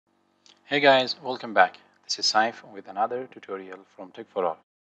Hey guys, welcome back. This is Saif with another tutorial from Tech for All.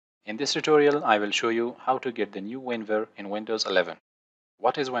 In this tutorial, I will show you how to get the new WinVer in Windows 11.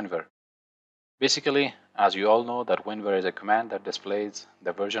 What is WinVer? Basically, as you all know, that WinVer is a command that displays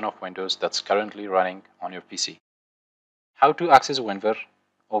the version of Windows that's currently running on your PC. How to access WinVer?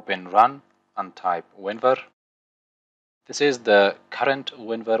 Open Run and type WinVer. This is the current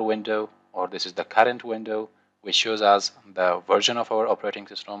WinVer window, or this is the current window which shows us the version of our operating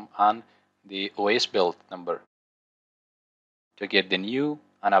system and the OS build number. To get the new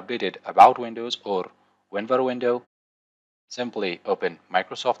and updated About Windows or WinVer window, simply open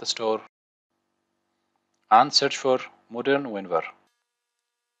Microsoft Store and search for Modern WinVer.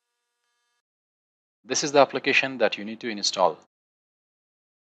 This is the application that you need to install.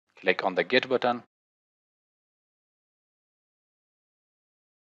 Click on the Get button.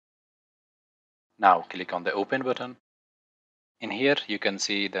 Now click on the Open button. In here you can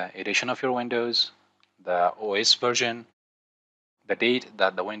see the edition of your Windows, the OS version, the date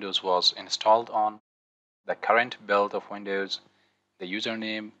that the Windows was installed on, the current build of Windows, the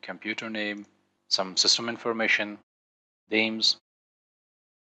username, computer name, some system information, names,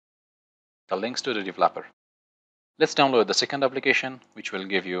 the links to the developer. Let's download the second application, which will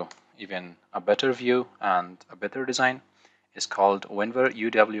give you even a better view and a better design. It's called WinVer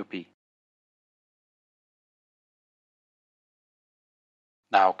UWP.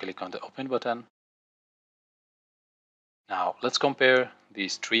 Now click on the Open button. Now let's compare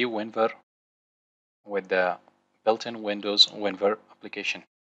these three WinVer with the built-in Windows WinVer application.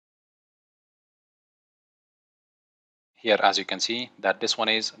 Here, as you can see, that this one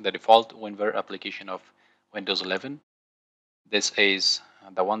is the default WinVer application of Windows 11. This is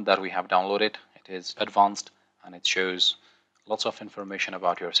the one that we have downloaded. It is advanced and it shows lots of information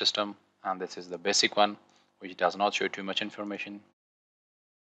about your system. And this is the basic one, which does not show too much information.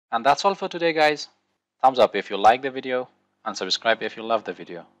 And that's all for today, guys. Thumbs up if you like the video and subscribe if you love the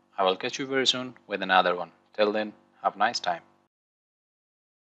video. I will catch you very soon with another one. Till then, have a nice time.